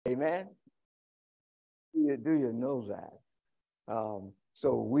Amen. Do you know that?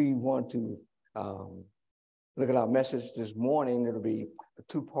 So we want to look at our message this morning. It'll be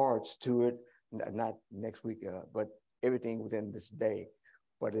 2 parts to it, not next week, but everything within this day.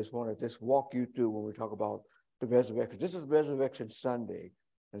 But I just want to just walk you through when we talk about the resurrection. This is Resurrection Sunday,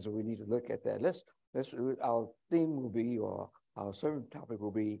 and so we need to look at that. Our theme will be, or our sermon topic will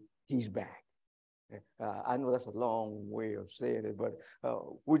be, He's back. I know that's a long way of saying it, but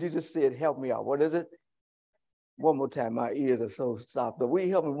would you just say it? Help me out. What is it? One more time. My ears are so stopped. But will you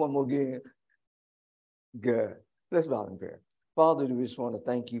help me one more again? Good. Let's bow in prayer. Father, we just want to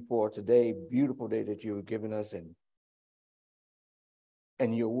thank you for today, beautiful day that you have given us,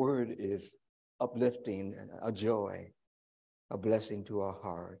 and your word is uplifting, and a joy, a blessing to our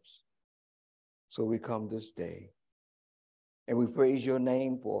hearts. So we come this day, and we praise your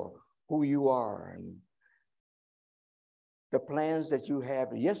name for who you are and the plans that you have.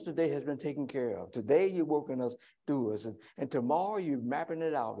 Yesterday has been taken care of. Today you're working us through us, and tomorrow you're mapping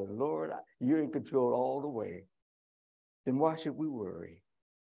it out. And Lord, you're in control all the way. Then why should we worry?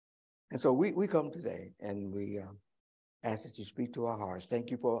 And so we come today, and we ask that you speak to our hearts.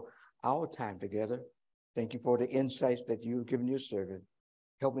 Thank you for our time together. Thank you for the insights that you've given your servant,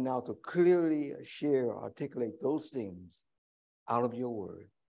 helping out to clearly share, articulate those things out of your word.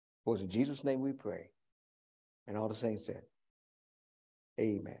 For in Jesus' name we pray. And all the saints said,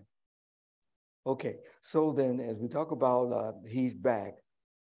 amen. Okay, so then as we talk about He's back,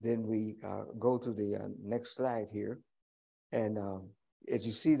 then we go to the next slide here. And as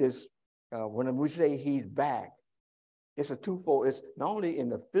you see this, when we say He's back, it's a twofold. It's not only in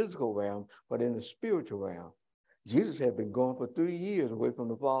the physical realm, but in the spiritual realm. Jesus had been gone for 3 years away from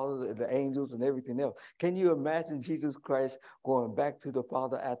the Father, the angels, and everything else. Can you imagine Jesus Christ going back to the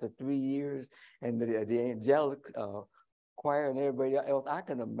Father after 3 years, and the angelic choir and everybody else? I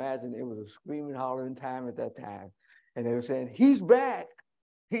can imagine it was a screaming, hollering time at that time. And they were saying, He's back.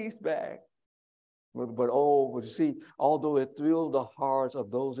 He's back. But you see, although it thrilled the hearts of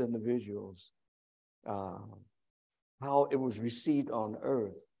those individuals, how it was received on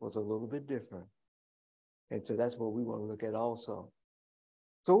earth was a little bit different. And so that's what we want to look at also.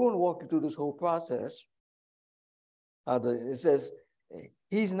 So we want to walk you through this whole process. It says,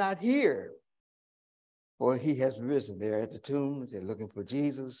 He's not here, or He has risen. They're at the tomb. They're looking for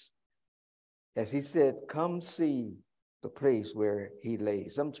Jesus. As He said, come see the place where He lay.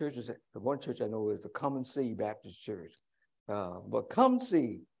 Some churches, the one church I know is the Come and See Baptist Church. But come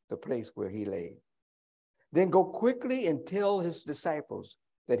see the place where He lay. Then go quickly and tell His disciples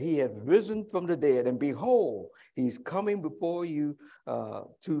that He had risen from the dead, and behold, He's coming before you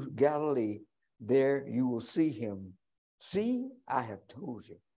to Galilee. There you will see Him. See, I have told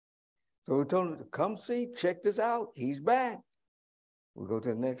you. So we told them to come see, check this out. He's back. We'll go to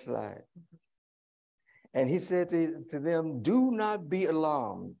the next slide. And He said to them, do not be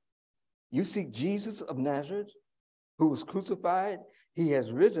alarmed. You seek Jesus of Nazareth, who was crucified. He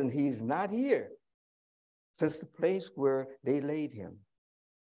has risen. He's not here. Since the place where they laid Him,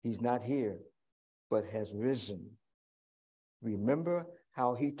 He's not here, but has risen. Remember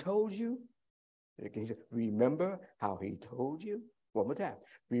how He told you? He said, remember how He told you? One more time.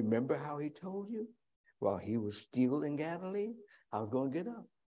 Remember how He told you? While He was still in Galilee, I was going to get up.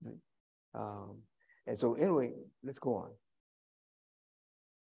 And so anyway, let's go on.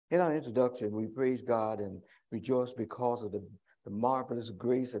 In our introduction, we praise God and rejoice because of the marvelous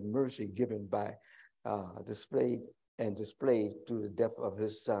grace and mercy given by displayed through the death of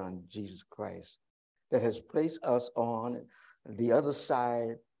His Son, Jesus Christ, that has placed us on the other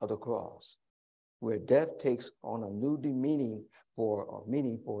side of the cross, where death takes on a new meaning for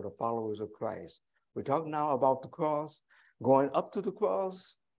the followers of Christ. We're talking now about the cross, going up to the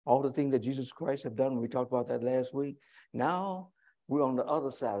cross, all the things that Jesus Christ have done. We talked about that last week. Now we're on the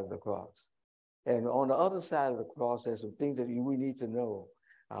other side of the cross. And on the other side of the cross, there's some things that we need to know.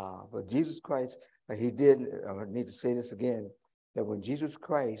 But Jesus Christ, He did, I need to say this again, that when Jesus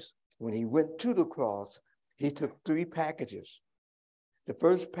Christ, when He went to the cross, He took 3 packages. The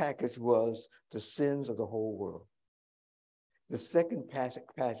first package was the sins of the whole world. The second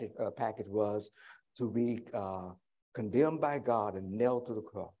package was to be condemned by God and nailed to the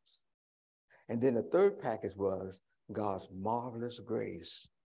cross. And then the third package was God's marvelous grace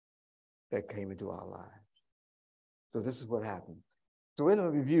that came into our lives. So this is what happened. So in a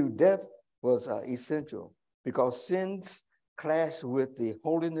review, death was essential because sins clash with the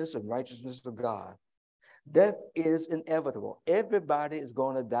holiness and righteousness of God. Death is inevitable. Everybody is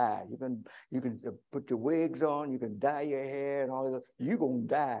going to die. You can put your wigs on, you can dye your hair and all that. You're going to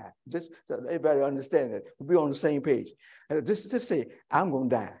die. Just so everybody understand that. We'll be on the same page. Just say, I'm going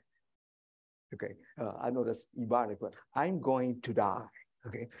to die. Okay, I know that's Ebonic, but I'm going to die.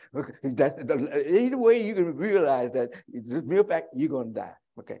 Okay, okay. Either way you can realize that just mere fact you're going to die.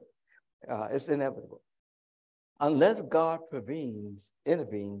 Okay, it's inevitable. Unless God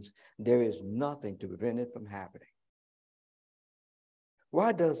intervenes, there is nothing to prevent it from happening.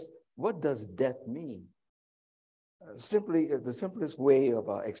 What does death mean? Simply, the simplest way of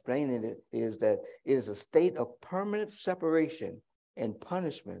explaining it is that it is a state of permanent separation and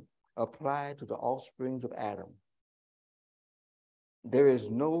punishment applied to the offsprings of Adam. There is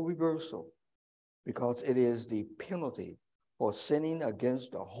no reversal because it is the penalty for sinning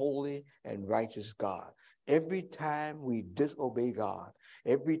against the holy and righteous God. Every time we disobey God,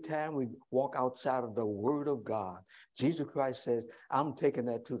 every time we walk outside of the word of God, Jesus Christ says, I'm taking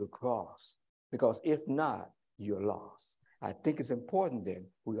that to the cross, because if not, you're lost. I think it's important then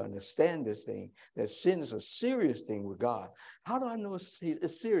we understand this thing, that sin is a serious thing with God. How do I know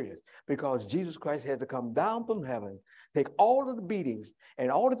it's serious? Because Jesus Christ had to come down from heaven, take all of the beatings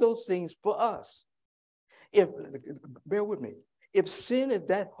and all of those things for us. Bear with me, if sin is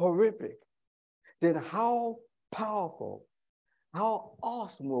that horrific, then how powerful, how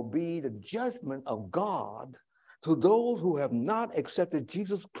awesome will be the judgment of God to those who have not accepted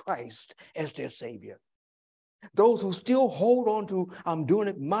Jesus Christ as their Savior. Those who still hold on to, I'm doing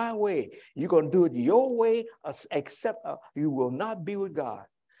it my way. You're going to do it your way, except you will not be with God.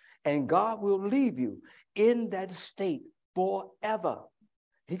 And God will leave you in that state forever.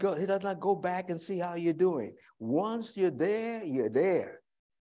 He does not go back and see how you're doing. Once you're there, you're there.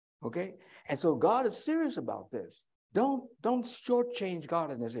 Okay? And so God is serious about this. Don't shortchange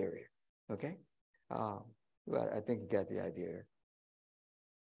God in this area. Okay? Well, I think you got the idea.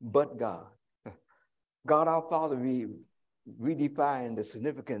 But God. God our Father, we redefine the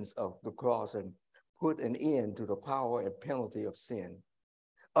significance of the cross and put an end to the power and penalty of sin,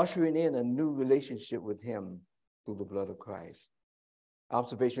 ushering in a new relationship with him through the blood of Christ.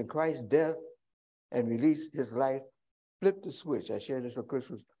 Observation, Christ's death and release his life flipped the switch. I shared this on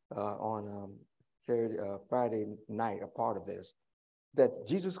Christmas on Friday night, a part of this, that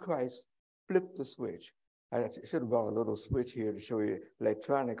Jesus Christ flipped the switch. I should have brought a little switch here to show you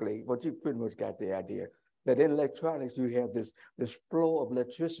electronically, but you pretty much got the idea. That in electronics, you have this flow of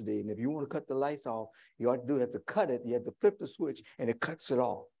electricity, and if you want to cut the lights off, you have to cut it, you have to flip the switch, and it cuts it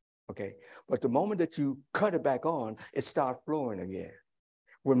off, okay? But the moment that you cut it back on, it starts flowing again.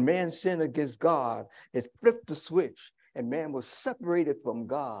 When man sinned against God, it flipped the switch, and man was separated from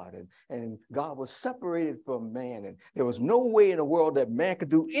God, and God was separated from man, and there was no way in the world that man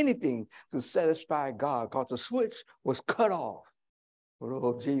could do anything to satisfy God, because the switch was cut off.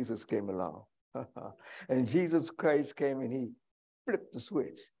 Well, Jesus came along. And Jesus Christ came and he flipped the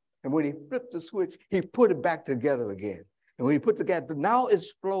switch. And when he flipped the switch, he put it back together again. And when he put it together, now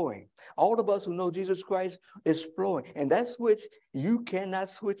it's flowing. All of us who know Jesus Christ, it's flowing. And that switch, you cannot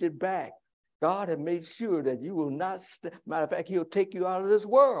switch it back. God has made sure that you will not, matter of fact, he'll take you out of this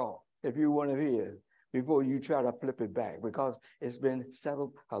world if you're one of his, before you try to flip it back, because it's been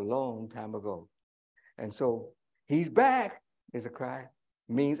settled a long time ago. And so he's back, is a cry.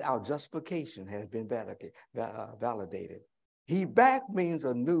 Means our justification has been validated. He back means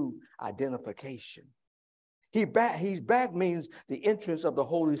a new identification. He's back means the entrance of the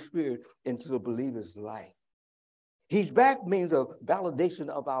Holy Spirit into the believer's life. He's back means a validation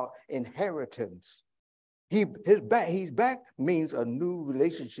of our inheritance. He's back means a new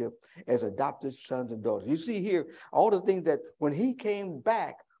relationship as adopted sons and daughters. You see here, all the things that when he came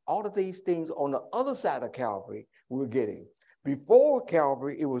back, all of these things on the other side of Calvary, we're getting. Before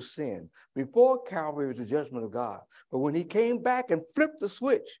Calvary, it was sin. Before Calvary, it was the judgment of God. But when he came back and flipped the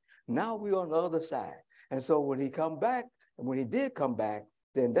switch, now we're on the other side. And so when he come back, and when he did come back,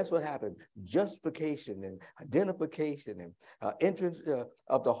 then that's what happened. Justification and identification and entrance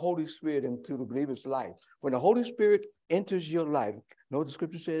of the Holy Spirit into the believer's life. When the Holy Spirit enters your life, know what the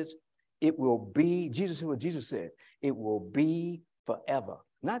scripture says? It will be, what Jesus said, it will be forever.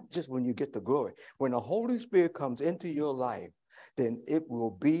 Not just when you get the glory. When the Holy Spirit comes into your life, then it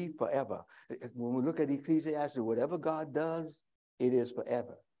will be forever. When we look at Ecclesiastes, whatever God does, it is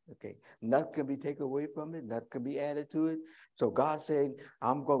forever. Okay, nothing can be taken away from it, nothing can be added to it. So God said,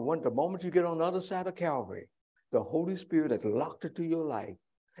 the moment you get on the other side of Calvary, the Holy Spirit has locked it to your life.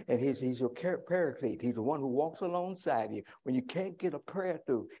 And he's your paraclete. He's the one who walks alongside you. When you can't get a prayer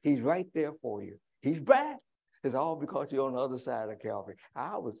through, he's right there for you. He's back. It's all because you're on the other side of Calvary.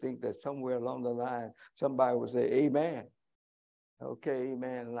 I would think that somewhere along the line, somebody would say, amen. Okay,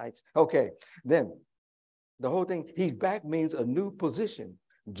 amen, lights. Okay, then the whole thing, he's back means a new position,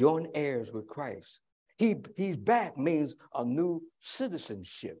 joint heirs with Christ. He's back means a new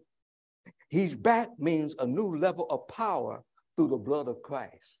citizenship. He's back means a new level of power through the blood of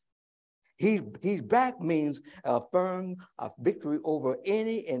Christ. He's back means a firm victory over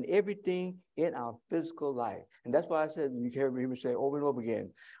any and everything in our physical life. And that's why I said, you hear me say over and over again,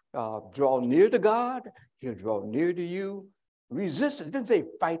 draw near to God, he'll draw near to you. Resist, it didn't say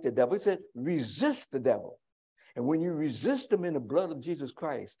fight the devil, it said resist the devil. And when you resist him in the blood of Jesus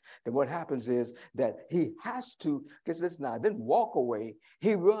Christ, then what happens is that he has to, guess this now, then walk away,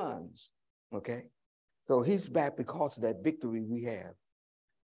 he runs, okay? So he's back because of that victory we have.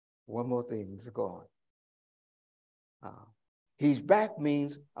 One more thing, let's go on. He's back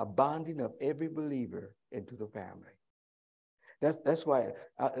means a bonding of every believer into the family. That's why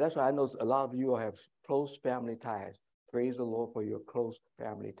I know a lot of you have close family ties. Praise the Lord for your close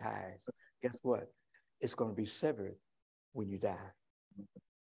family ties. Guess what? It's going to be severed when you die.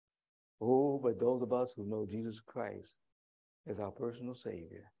 Oh, but those of us who know Jesus Christ as our personal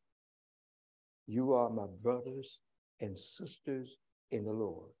Savior, you are my brothers and sisters in the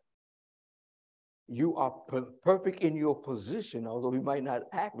Lord. You are perfect in your position, although you might not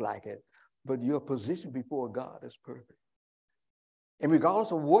act like it, but your position before God is perfect. And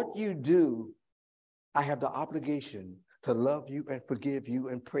regardless of what you do, I have the obligation to love you and forgive you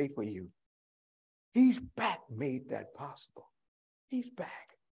and pray for you. He's back made that possible. He's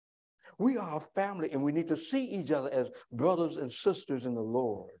back. We are a family, and we need to see each other as brothers and sisters in the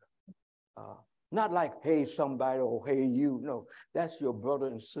Lord. Not like, hey, somebody, or hey, you. No, that's your brother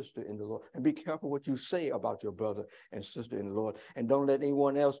and sister in the Lord. And be careful what you say about your brother and sister in the Lord. And don't let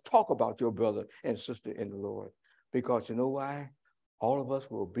anyone else talk about your brother and sister in the Lord. Because you know why? All of us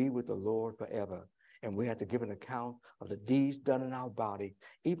will be with the Lord forever. And we have to give an account of the deeds done in our body.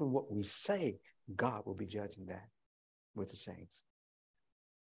 Even what we say, God will be judging that with the saints.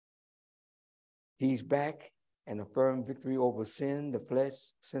 He's back and a firm victory over sin, the flesh,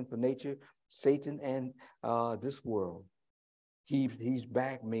 sinful nature, Satan, and this world. He's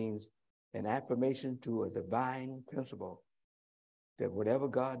back means an affirmation to a divine principle that whatever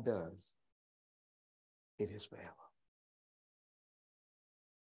God does, it is forever.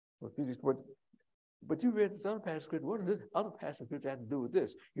 But you read this other passage of scripture. What does this other passage of scripture have to do with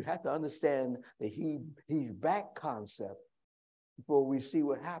this? You have to understand the he's back concept before we see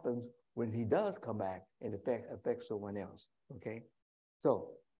what happens when he does come back and affect someone else. Okay? So,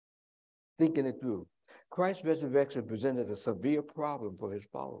 thinking it through. Christ's resurrection presented a severe problem for his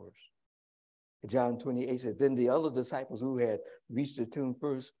followers. John 28 said, then the other disciples who had reached the tomb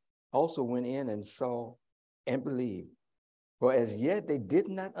first also went in and saw and believed. For as yet they did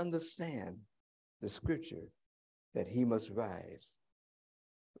not understand the scripture that he must rise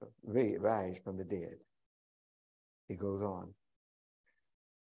from the dead. He goes on.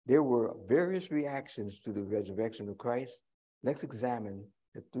 There were various reactions to the resurrection of Christ. Let's examine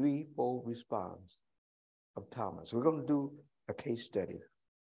the threefold response of Thomas. We're going to do a case study.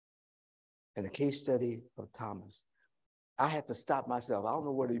 And the case study of Thomas. I had to stop myself. I don't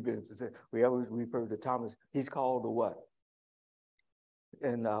know what he's been to say. We always refer to Thomas. He's called the what?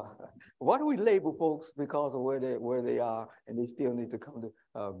 And why do we label folks because of where they are and they still need to come to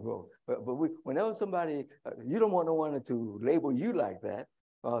grow? But whenever somebody, you don't want no one to label you like that.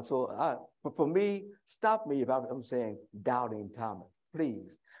 But for me, stop me if I'm saying doubting Thomas,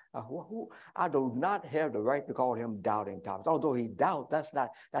 please. I do not have the right to call him doubting Thomas. Although he doubts,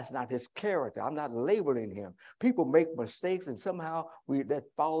 that's not his character. I'm not labeling him. People make mistakes, and somehow that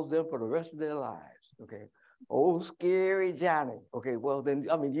follows them for the rest of their lives. Okay. Oh, scary Johnny. Okay, well then,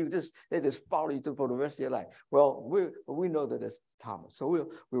 I mean, they just follow you for the rest of your life. Well, we know that it's Thomas. So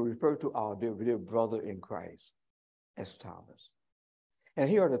we'll refer to our dear brother in Christ as Thomas. And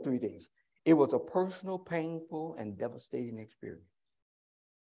here are the three things. It was a personal, painful, and devastating experience.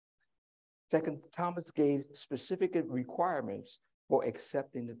 Second, Thomas gave specific requirements for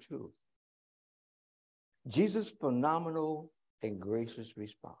accepting the truth. Jesus' phenomenal and gracious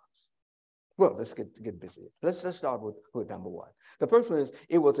response. Well, let's get busy. Let's start with number one. The first one is,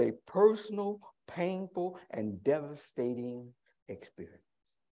 it was a personal, painful, and devastating experience.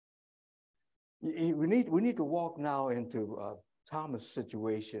 We need to walk now into Thomas'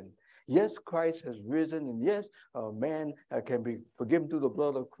 situation. Yes, Christ has risen, and yes, man can be forgiven through the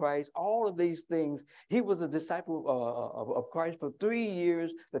blood of Christ. All of these things. He was a disciple of Christ for 3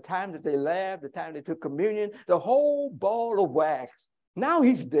 years, the time that they laughed, the time they took communion, the whole ball of wax. Now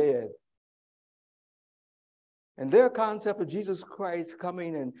he's dead. And their concept of Jesus Christ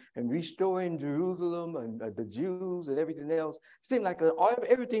coming and restoring Jerusalem and the Jews and everything else seemed like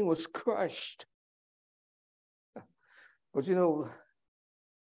everything was crushed. But you know,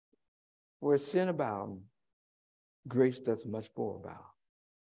 where sin abounds, grace does much more abound.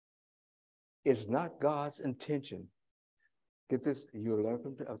 It's not God's intention. Get this, you'll learn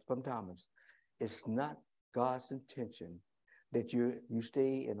from Thomas. It's not God's intention that you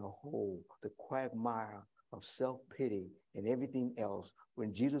stay in a hole, the quagmire of self-pity and everything else,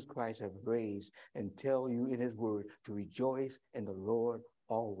 when Jesus Christ has raised and tell you in his word to rejoice in the Lord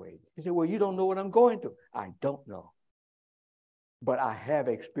always. He said, well, you don't know what I'm going through. I don't know. But I have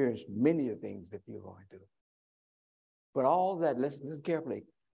experienced many of things that you're going through. But all that, listen carefully,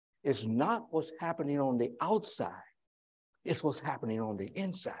 it's not what's happening on the outside. It's what's happening on the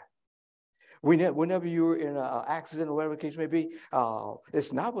inside. Whenever you're in an accident or whatever the case may be,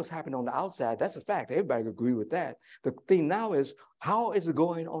 it's not what's happening on the outside. That's a fact. Everybody agree with that. The thing now is, how is it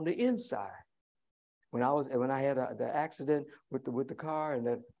going on the inside? When I had the accident with the car,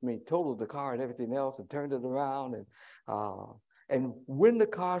 and totaled the car and everything else, and turned it around, and when the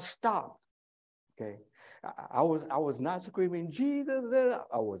car stopped, okay, I was not screaming Jesus.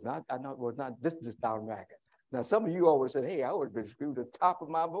 I was not. This is Don Raickett. Now some of you always said, "Hey, I would have been screaming at the top of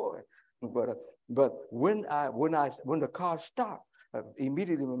my voice." But when the car stopped,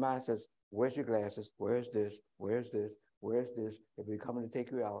 immediately my mind says, "Where's your glasses? Where's this? Where's this? Where's this? If we're coming to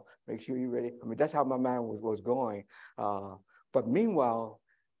take you out, make sure you're ready." That's how my mind was going. But meanwhile,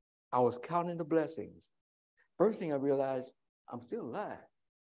 I was counting the blessings. First thing I realized, I'm still alive.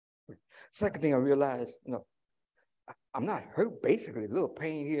 Second thing I realized, I'm not hurt. Basically, a little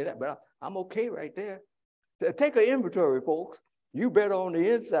pain here, but I'm okay right there. Take an inventory, folks. You better on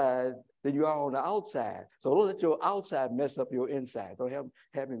the inside than you are on the outside. So don't let your outside mess up your inside. Don't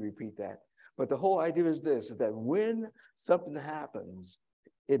have me repeat that. But the whole idea is this, is that when something happens,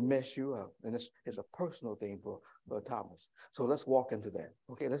 it messes you up. And it's a personal thing for Thomas. So let's walk into that.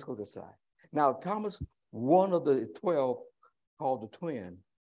 Okay, let's go this side. Now, Thomas, one of the 12, called the twin,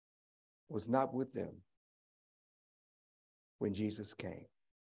 was not with them when Jesus came.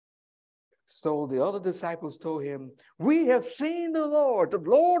 So the other disciples told him, "We have seen the Lord. The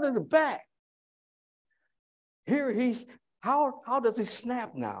Lord is back." Here how does he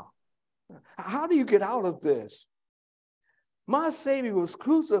snap now? How do you get out of this? My Savior was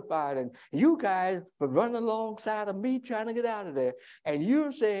crucified, and you guys were running alongside of me trying to get out of there. And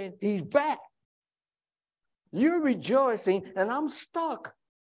you're saying he's back. You're rejoicing, and I'm stuck.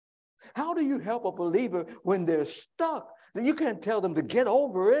 How do you help a believer when they're stuck? You can't tell them to get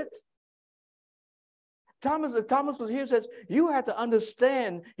over it. Thomas was here, says, you have to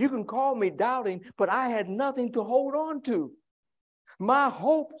understand, you can call me doubting, but I had nothing to hold on to. My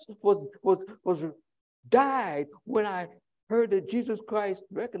hopes was died when I heard that Jesus Christ,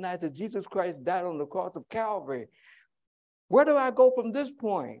 recognized that Jesus Christ died on the cross of Calvary. Where do I go from this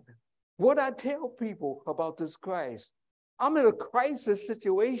point? What do I tell people about this Christ? I'm in a crisis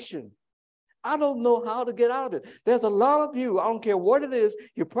situation. I don't know how to get out of it. There's a lot of you, I don't care what it is,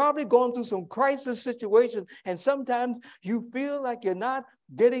 you're probably going through some crisis situation, and sometimes you feel like you're not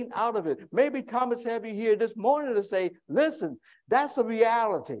getting out of it. Maybe Thomas have you here this morning to say, listen, that's a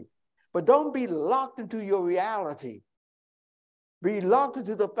reality, but don't be locked into your reality. Be locked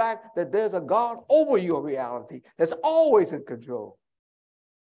into the fact that there's a God over your reality that's always in control.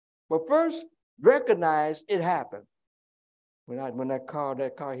 But first, recognize it happened. When that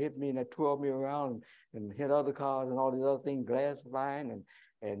car hit me and that twirled me around and hit other cars and all these other things, glass flying,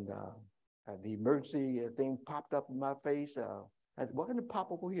 and the emergency thing popped up in my face. I said, why didn't it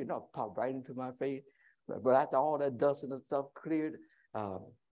pop over here? No, it popped right into my face. But after all that dust and stuff cleared,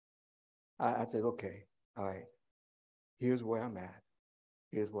 I said, okay, all right, here's where I'm at.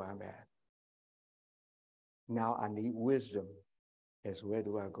 Here's where I'm at. Now I need wisdom as where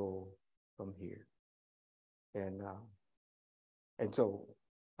do I go from here? And so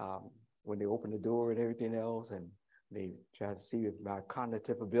when they opened the door and everything else, and they tried to see if my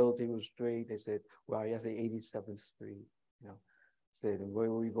cognitive ability was straight, they said, well, yes, 87th Street, Said, and where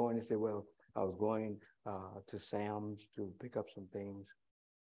were you going? They said, well, I was going to Sam's to pick up some things.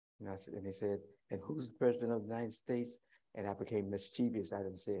 And they said, and who's the president of the United States? And I became mischievous. I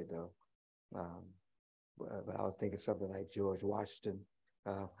didn't say it though. But I was thinking something like George Washington.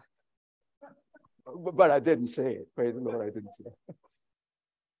 But I didn't say it. Praise the Lord, I didn't say it.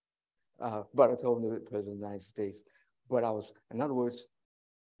 But I told him the President of the United States. But I was, in other words,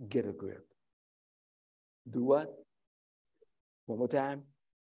 get a grip. Do what? One more time.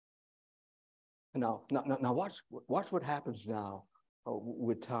 Now watch what happens now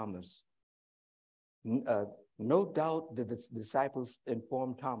with Thomas. No doubt that the disciples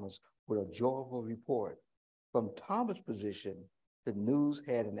informed Thomas with a joyful report. From Thomas' position, the news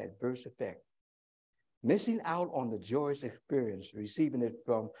had an adverse effect. Missing out on the joyous experience, receiving it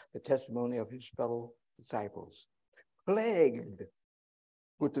from the testimony of his fellow disciples. Plagued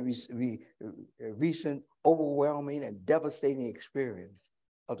with the recent overwhelming and devastating experience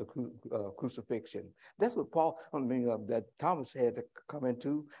of the crucifixion. That's what that Thomas had to come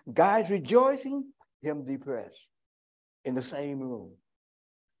into. Guys rejoicing, him depressed in the same room.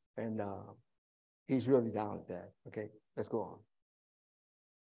 And he's really down with that. Okay, let's go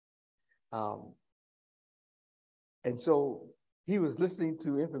on. And so he was listening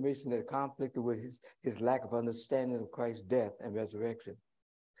to information that conflicted with his lack of understanding of Christ's death and resurrection,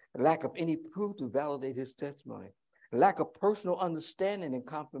 a lack of any proof to validate his testimony, a lack of personal understanding and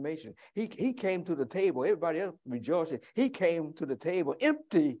confirmation. He came to the table, everybody else rejoicing. He came to the table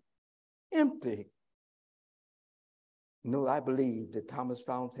empty. No, I believe that Thomas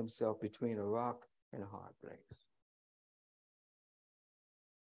found himself between a rock and a hard place.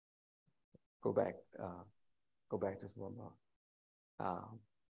 Go back just one more.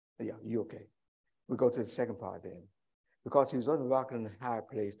 Yeah, you okay. We go to the second part then. Because he was on the rock and a hard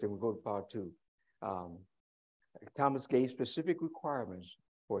place, then we go to part two. Thomas gave specific requirements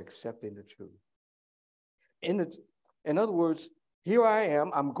for accepting the truth. In other words, here I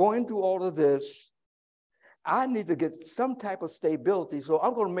am, I'm going through all of this. I need to get some type of stability, so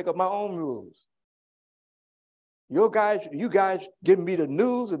I'm going to make up my own rules. You guys giving me the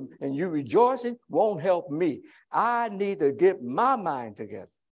news and you rejoicing won't help me. I need to get my mind together.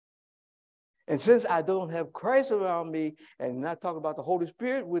 And since I don't have Christ around me, and not talking about the Holy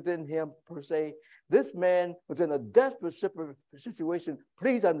Spirit within him per se, this man was in a desperate situation.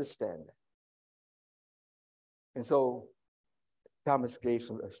 Please understand that. And so Thomas gave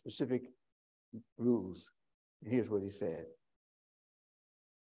some specific rules. Here's what he said.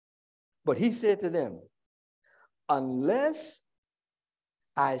 But he said to them, unless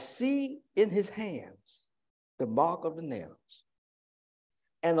I see in his hands the mark of the nails,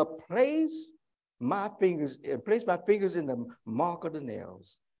 and place my fingers in the mark of the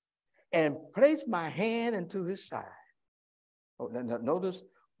nails, and place my hand into his side. Oh, now notice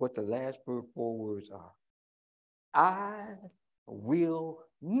what the last 4 words are. I will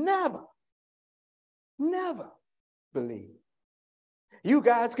never believe. You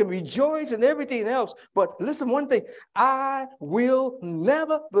guys can rejoice and everything else, but listen, one thing, I will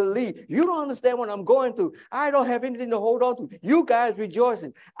never believe. You don't understand what I'm going through. I don't have anything to hold on to. You guys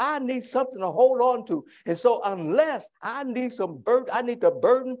rejoicing. I need something to hold on to. And so unless I need I need the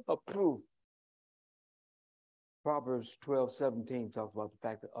burden of proof. Proverbs 12:17 talks about the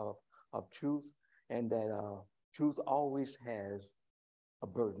fact of truth, and that truth always has a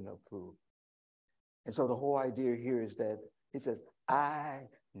burden of proof. And so the whole idea here is that it says, I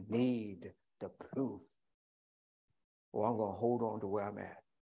need the proof, or I'm going to hold on to where I'm at.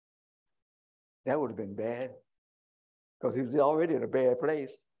 That would have been bad, because he was already in a bad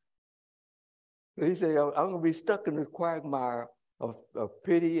place. So he said, I'm going to be stuck in this quagmire of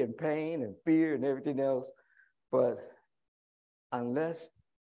pity and pain and fear and everything else. But unless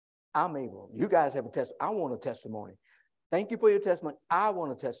I'm able, you guys have a testimony. I want a testimony. Thank you for your testimony. I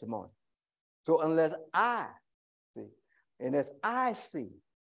want a testimony. So unless I see, and as I see,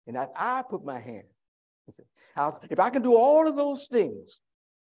 and as I put my hand, if I can do all of those things,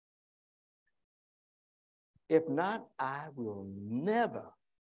 if not, I will never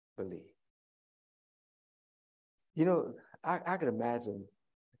believe. You know, I can imagine,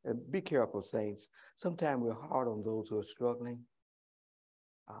 and be careful, saints, sometimes we're hard on those who are struggling.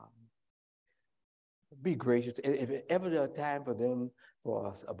 Be gracious. If ever there's a time for them,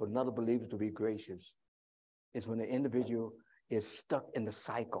 for another believer to be gracious, is when the individual is stuck in the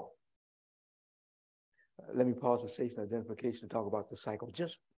cycle. Let me pause for station identification to talk about the cycle.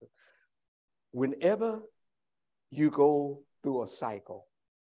 Just whenever you go through a cycle,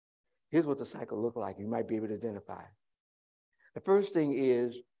 here's what the cycle looks like. You might be able to identify. The first thing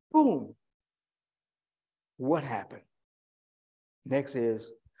is, boom, what happened? Next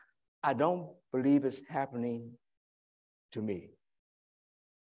is, I don't believe it's happening to me.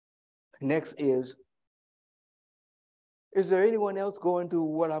 Next is there anyone else going through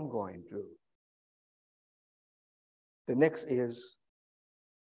what I'm going through? The next is,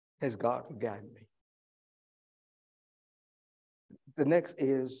 has God forgotten me? The next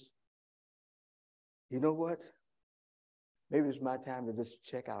is, you know what? Maybe it's my time to just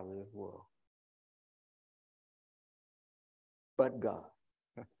check out of this world. But God.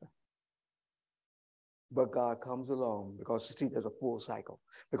 But God comes along, because you see, there's a full cycle.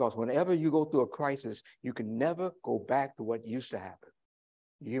 Because whenever you go through a crisis, you can never go back to what used to happen.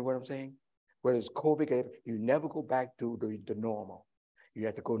 You hear what I'm saying? Whether it's COVID, you never go back to the normal. You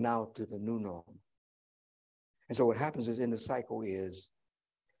have to go now to the new normal. And so what happens is, in the cycle is,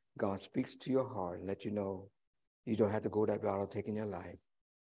 God speaks to your heart and let you know you don't have to go that route of taking your life.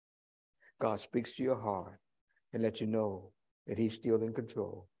 God speaks to your heart and let you know that he's still in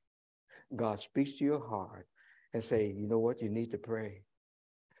control. God speaks to your heart and say, you know what, you need to pray.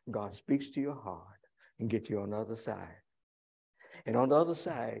 God speaks to your heart and get you on the other side. And on the other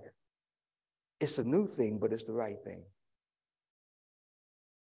side, it's a new thing, but it's the right thing.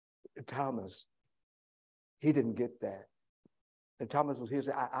 Thomas, he didn't get that. And Thomas was here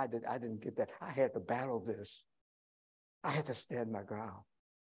saying, I didn't get that. I had to battle this. I had to stand my ground.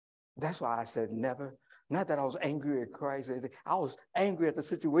 That's why I said never. Not that I was angry at Christ or anything. I was angry at the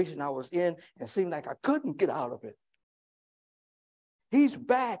situation I was in and seemed like I couldn't get out of it. He's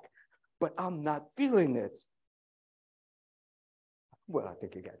back, but I'm not feeling it. Well, I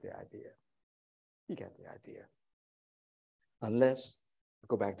think you got the idea. You got the idea. Unless,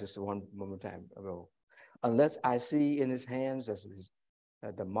 go back just one moment time ago. Unless I see in his hands as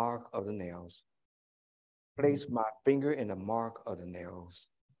the mark of the nails, place my finger in the mark of the nails,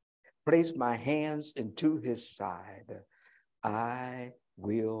 place my hands into his side, I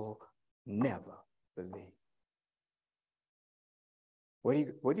will never believe. Where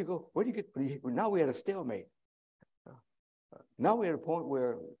do you go? Where do you get? Now we're at a stalemate. Now we're at a point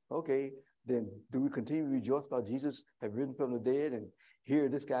where, okay, then do we continue to rejoice about Jesus have risen from the dead and here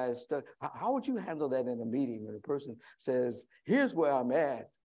this guy is stuck? How would you handle that in a meeting when a person says, here's where I'm at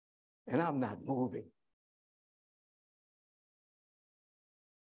and I'm not moving?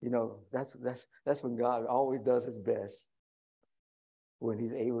 You know, that's when God always does his best, when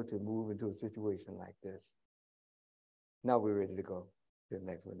he's able to move into a situation like this. Now we're ready to go to the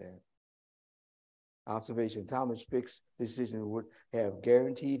next one there. Observation, Thomas' fixed decision would have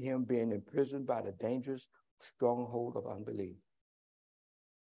guaranteed him being imprisoned by the dangerous stronghold of unbelief.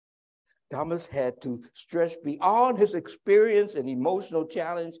 Thomas had to stretch beyond his experience and emotional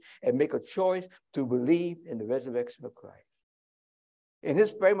challenge and make a choice to believe in the resurrection of Christ. In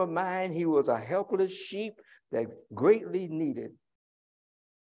his frame of mind, he was a helpless sheep that greatly needed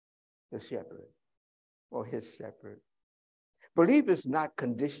the shepherd or his shepherd. Belief is not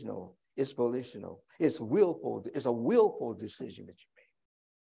conditional. It's volitional. It's willful. It's a willful decision that you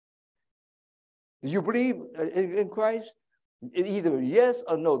make. Do you believe in Christ? Either yes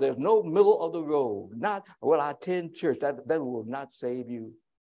or no. There's no middle of the road. Not, well, I attend church. That will not save you.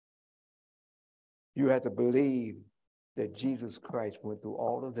 You have to believe that Jesus Christ went through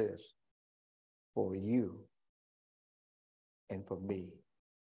all of this for you and for me.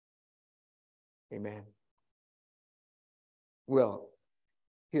 Amen. Well,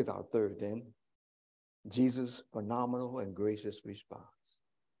 here's our third then. Jesus' phenomenal and gracious response.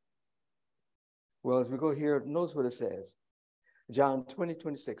 Well, as we go here, notice what it says. John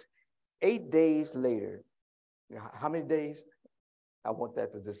 20:26. 8 days later. How many days? I want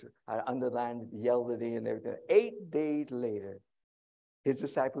that to just, I underlined, yelled it in and everything. 8 days later, his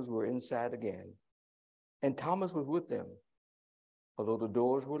disciples were inside again. And Thomas was with them. Although the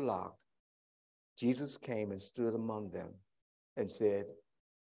doors were locked, Jesus came and stood among them and said,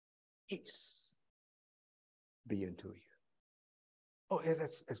 peace be unto you. Oh,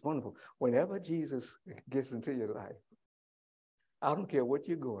 it's wonderful. Whenever Jesus gets into your life, I don't care what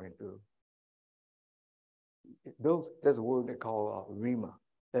you're going through. There's a word they call rhema.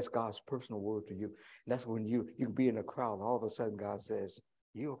 That's God's personal word to you. And that's when you can be in a crowd and all of a sudden God says,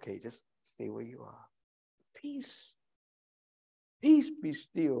 you okay, just stay where you are. Peace. Peace be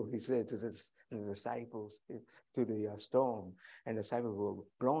still, he said to the disciples, to the storm. And the disciples were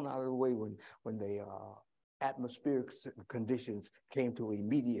blown out of the way when the atmospheric conditions came to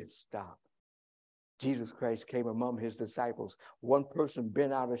immediate stop. Jesus Christ came among his disciples. One person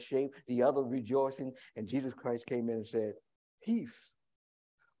bent out of shape, the other rejoicing, and Jesus Christ came in and said, peace.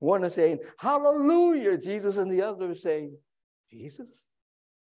 One is saying, hallelujah, Jesus, and the other is saying, Jesus,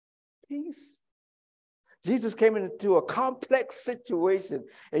 peace. Jesus came into a complex situation.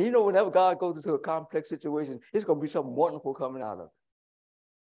 And you know, whenever God goes into a complex situation, it's going to be something wonderful coming out of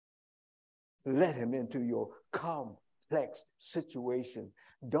it. Let him into your complex situation.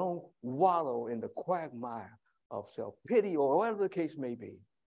 Don't wallow in the quagmire of self-pity or whatever the case may be.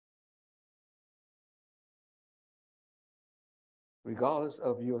 Regardless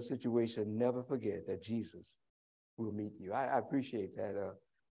of your situation, never forget that Jesus will meet you. I appreciate that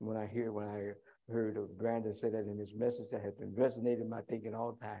when I heard Brandon say that in his message, that has been resonating in my thinking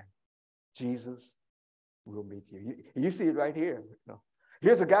all the time. Jesus will meet you. You see it right here. You know?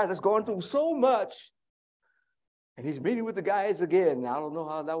 Here's a guy that's going through so much, and he's meeting with the guys again. Now, I don't know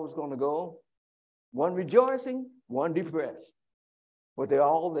how that was going to go. One rejoicing, one depressed. But they're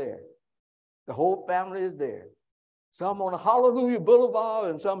all there. The whole family is there. Some on a Hallelujah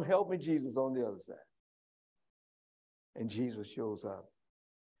Boulevard and some Help Me Jesus on the other side. And Jesus shows up.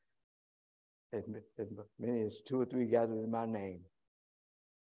 as many as two or three gathered in my name,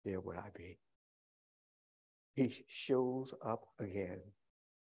 there would I be. He shows up again.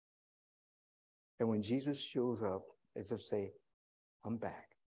 And when Jesus shows up, it's just say, I'm back.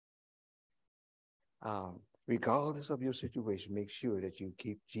 Regardless of your situation, make sure that you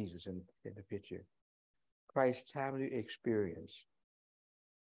keep Jesus in the picture. Christ's timely experience.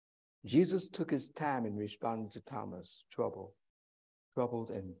 Jesus took his time in responding to Thomas' troubled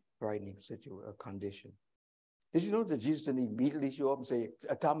and frightening condition. Did you know that Jesus didn't immediately show up and say,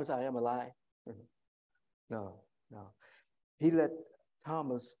 Thomas, I am alive? No. He let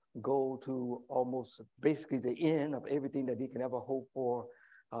Thomas go to almost basically the end of everything that he can ever hope for,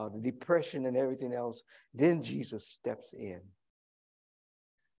 the depression and everything else. Then Jesus steps in.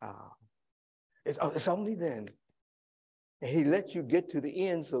 It's only then. And he lets you get to the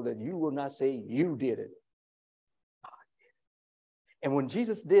end so that you will not say you did it. God did it. And when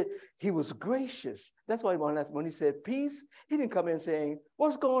Jesus did, he was gracious. That's why when he said peace, he didn't come in saying,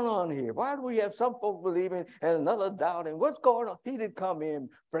 what's going on here? Why do we have some folks believing and another doubting? What's going on? He didn't come in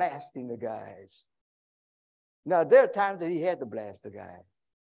blasting the guys. Now, there are times that he had to blast the guys.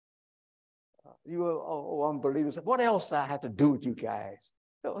 You are unbelievers. What else do I have to do with you guys?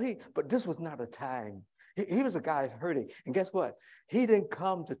 No, but this was not a time. He was a guy hurting. And guess what? He didn't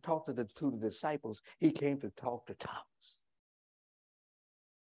come to talk to the disciples. He came to talk to Thomas.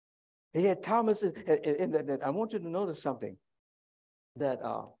 He had Thomas in that. I want you to notice something. That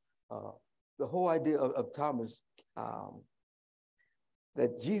the whole idea of Thomas,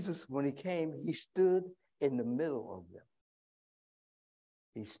 that Jesus, when he came, he stood in the middle of them.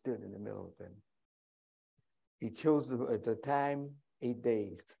 He stood in the middle of them. He chose the time, 8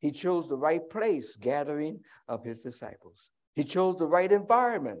 days. He chose the right place, gathering of his disciples. He chose the right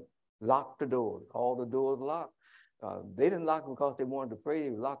environment, locked the doors. All the doors locked. They didn't lock them because they wanted to pray.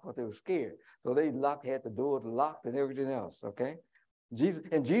 They locked because they were scared. So they had the doors locked and everything else, okay?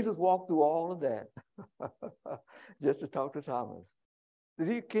 Jesus walked through all of that just to talk to Thomas.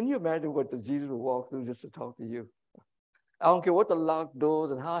 Can you imagine what Jesus would walk through just to talk to you? I don't care what the locked doors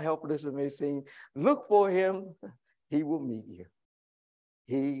and how helpless it may seem. Look for him. He will meet you.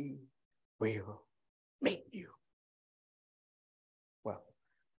 He will meet you. Well,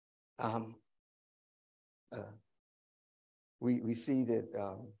 we see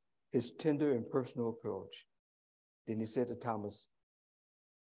that his tender and personal approach. Then he said to Thomas,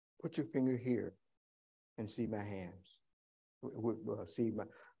 put your finger here and see my hands. See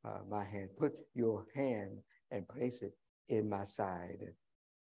my hand. Put your hand and place it in my side,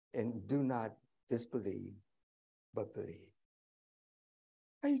 and do not disbelieve, but believe.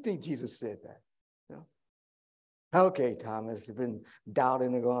 How do you think Jesus said that? You know? Okay, Thomas, you've been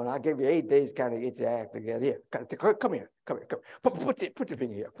doubting and going, I'll give you 8 days kind of get your act together. Here, come here. Put your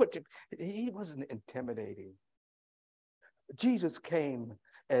finger here. He wasn't intimidating. Jesus came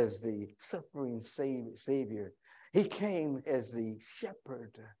as the suffering savior. He came as the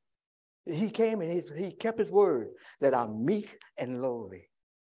shepherd. He came and he kept his word that I'm meek and lowly.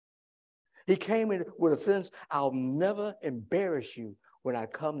 He came in with a sense, I'll never embarrass you when I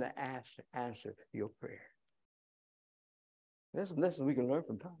come to answer your prayer. There's some lessons we can learn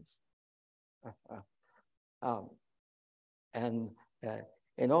from Thomas. And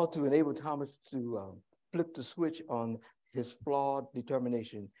in order to enable Thomas to flip the switch on his flawed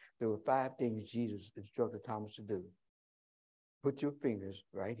determination, there were 5 things Jesus instructed Thomas to do. Put your fingers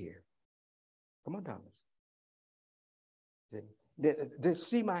right here. Come on, Thomas.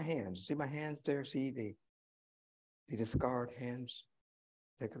 See my hands. See my hands there? See the scarred hands?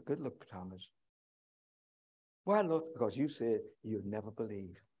 Take a good look, Thomas. Why look? Because you said you'll never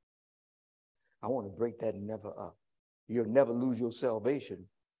believe. I want to break that never up. You'll never lose your salvation.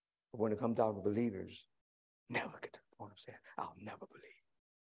 But when it comes down to believers, never get to the point of saying, I'll never believe.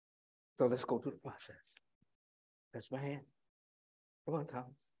 So let's go through the process. That's my hand. Come on,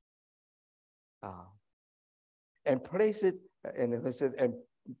 Thomas. And place it, and it says,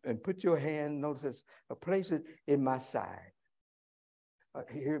 and put your hand, notice this, place it in my side.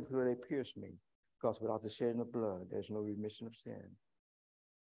 Here where they pierced me, because without the shedding of blood, there's no remission of sin.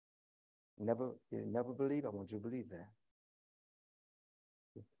 You never believe? I want you to believe that.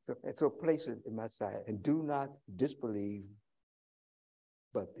 So place it in my side, and do not disbelieve,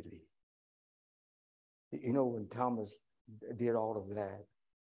 but believe. You know, when Thomas did all of that,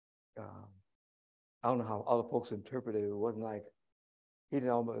 I don't know how other folks interpreted it. It wasn't like, he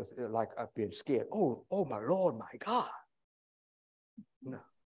didn't almost like up being scared. Oh, my Lord, my God. No.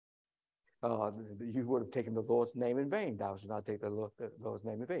 You would have taken the Lord's name in vain. Thou should not take the Lord's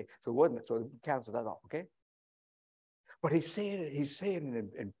name in vain. So it wasn't, so cancel that off, okay? But he's saying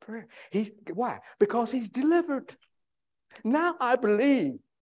it in prayer. Why? Because he's delivered. Now I believe.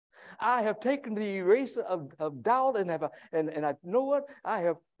 I have taken the eraser of doubt and I know what? I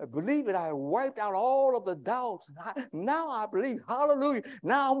have believed it. I have wiped out all of the doubts. Now I believe. Hallelujah.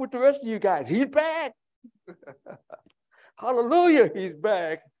 Now I'm with the rest of you guys. He's back. Hallelujah. He's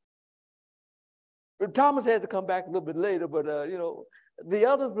back. But Thomas had to come back a little bit later, but the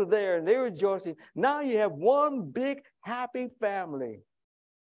others were there and they were rejoicing. Now you have one big happy family.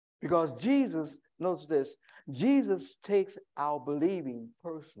 Because Jesus, notice this, Jesus takes our believing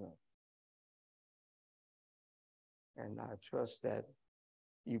personal. And I trust that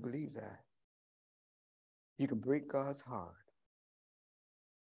you believe that. You can break God's heart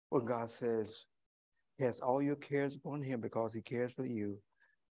when God says, cast all your cares upon him because he cares for you,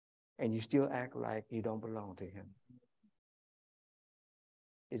 and you still act like you don't belong to him.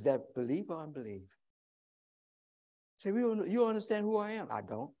 Is that belief or unbelief? Say, you understand who I am? I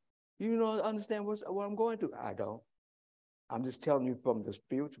don't. You don't understand what I'm going through? I don't. I'm just telling you from the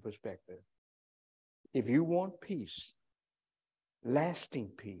spiritual perspective. If you want peace,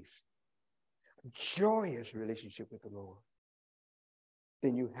 lasting peace, joyous relationship with the Lord,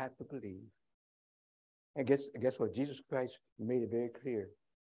 then you have to believe. And guess what? Jesus Christ made it very clear.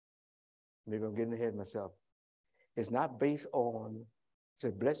 Maybe I'm getting ahead of myself. It's not based on,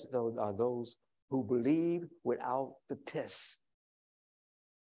 said, blessed are those who believe without the test.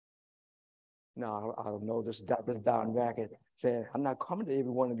 Now, I don't know, this Don Raickett saying, I'm not coming to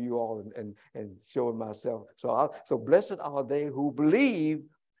every one of you all and showing myself. So blessed are they who believe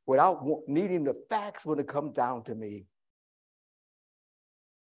without needing the facts when it comes down to me.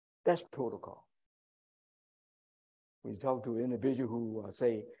 That's protocol. When you talk to an individual who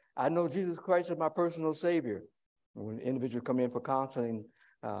say, I know Jesus Christ is my personal Savior. And when individuals come in for counseling,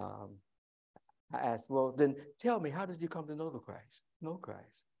 I ask, well, then tell me, how did you come to know the Christ? Know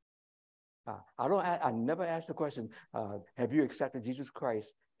Christ. I never ask the question, have you accepted Jesus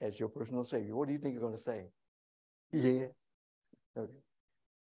Christ as your personal Savior? What do you think you're going to say? Yeah. Okay.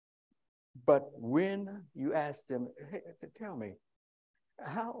 But when you ask them, hey, tell me,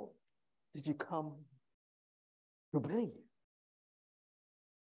 how did you come to believe?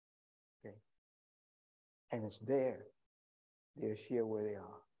 Okay. And it's there. They'll share where they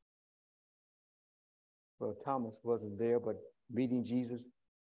are. Well, Thomas wasn't there, but meeting Jesus,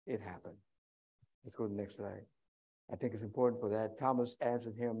 it happened. Let's go to the next slide. I think it's important for that. Thomas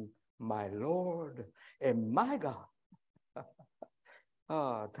answered him, my Lord and my God.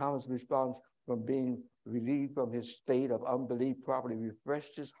 Thomas' response from being relieved from his state of unbelief properly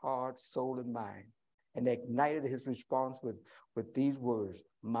refreshed his heart, soul, and mind, and ignited his response with these words,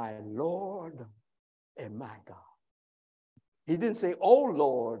 my Lord and my God. He didn't say, oh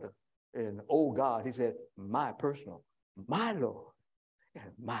Lord and oh God. He said, my personal, my Lord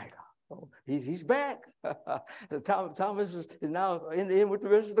and my God. Oh, he's back. Thomas is now in with the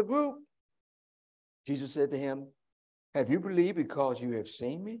rest of the group. Jesus said to him, have you believed because you have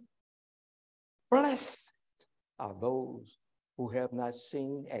seen me? Blessed are those who have not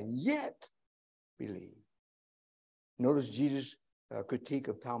seen and yet believe. Notice Jesus' critique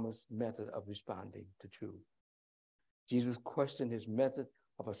of Thomas' method of responding to truth. Jesus questioned his method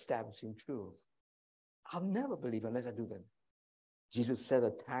of establishing truth. I'll never believe unless I do that. Jesus set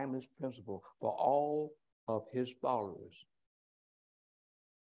a timeless principle for all of his followers.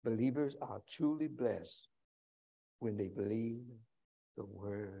 Believers are truly blessed when they believe the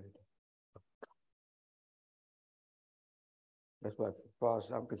word of God. That's why, as far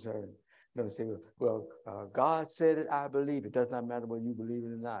as I'm concerned, don't say, well, God said it, I believe it. It does not matter whether you believe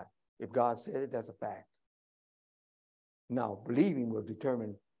it or not. If God said it, that's a fact. Now, believing will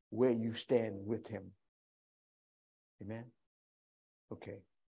determine where you stand with him. Amen? Okay.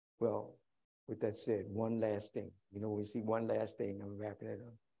 Well, with that said, one last thing. We see one last thing, I'm wrapping it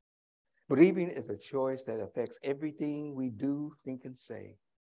up. Believing is a choice that affects everything we do, think, and say.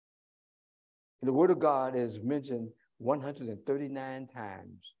 And the word of God is mentioned 139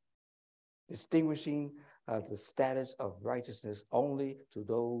 times, distinguishing the status of righteousness only to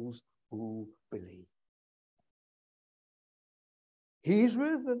those who believe. He's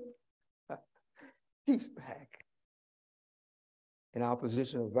risen. He's back. In our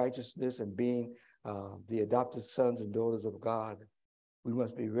position of righteousness and being the adopted sons and daughters of God, we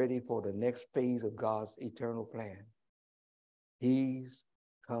must be ready for the next phase of God's eternal plan. He's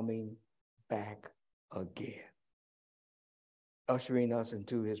coming back again, ushering us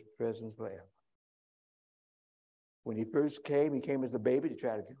into his presence forever. When he first came, he came as a baby to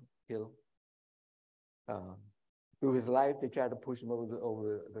try to kill him. Through his life, they tried to push him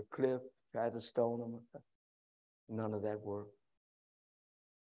over the cliff, tried to stone him. None of that worked.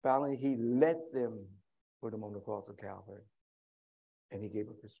 Finally, he let them put him on the cross of Calvary, and he gave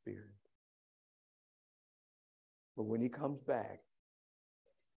up his spirit. But when he comes back,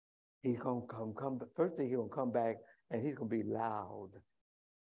 he's going to come. First thing, he's going to come back, and he's going to be loud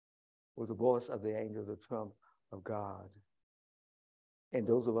with the voice of the angel, the trump of God. And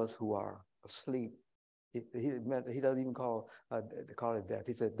those of us who are asleep, he doesn't even call it death.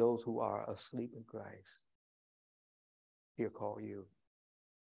 He said, those who are asleep in Christ, he'll call you.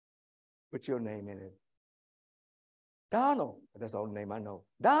 Put your name in it. Donald. That's the only name I know.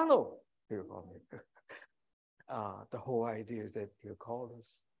 Donald. He'll call me. The whole idea is that he'll call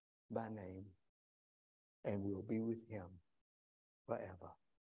us by name, and we'll be with him forever.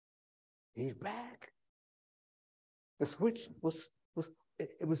 He's back. The switch was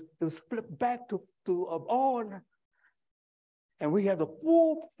flipped back to on, and we have the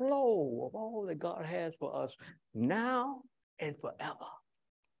full flow of all that God has for us now and forever.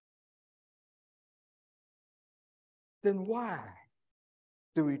 Then why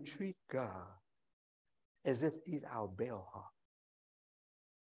do we treat God as if he's our bellhop?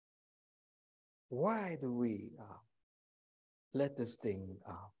 Why do we let this thing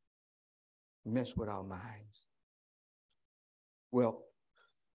mess with our minds? Well,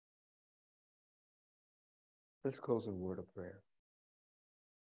 let's close in a word of prayer.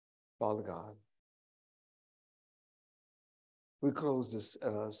 Father God, we close this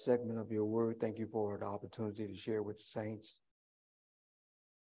segment of your word. Thank you for the opportunity to share with the saints.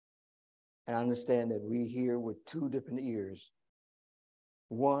 And I understand that we hear with two different ears.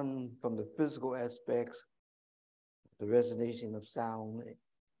 One from the physical aspects, the resonation of sound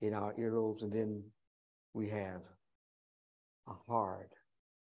in our earlobes, and then we have a heart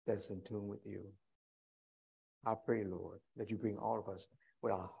that's in tune with you. I pray, Lord, that you bring all of us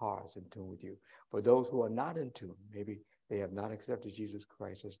with our hearts in tune with you. For those who are not in tune, maybe they have not accepted Jesus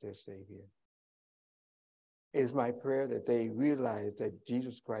Christ as their Savior. It is my prayer that they realize that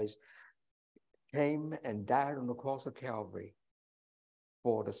Jesus Christ came and died on the cross of Calvary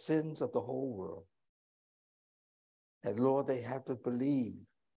for the sins of the whole world. And Lord, they have to believe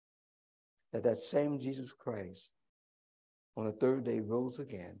that that same Jesus Christ on the third day rose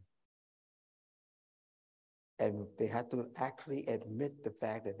again. And they have to actually admit the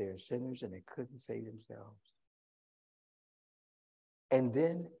fact that they're sinners and they couldn't save themselves. And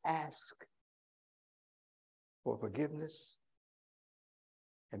then ask for forgiveness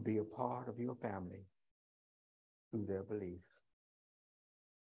and be a part of your family through their belief.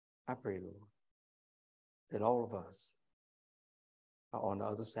 I pray, Lord, that all of us are on the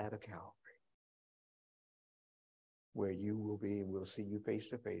other side of Calvary, where you will be, and we'll see you face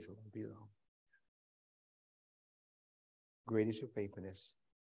to face. It won't be long. Great is your faithfulness.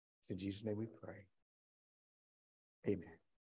 In Jesus' name we pray. Amen.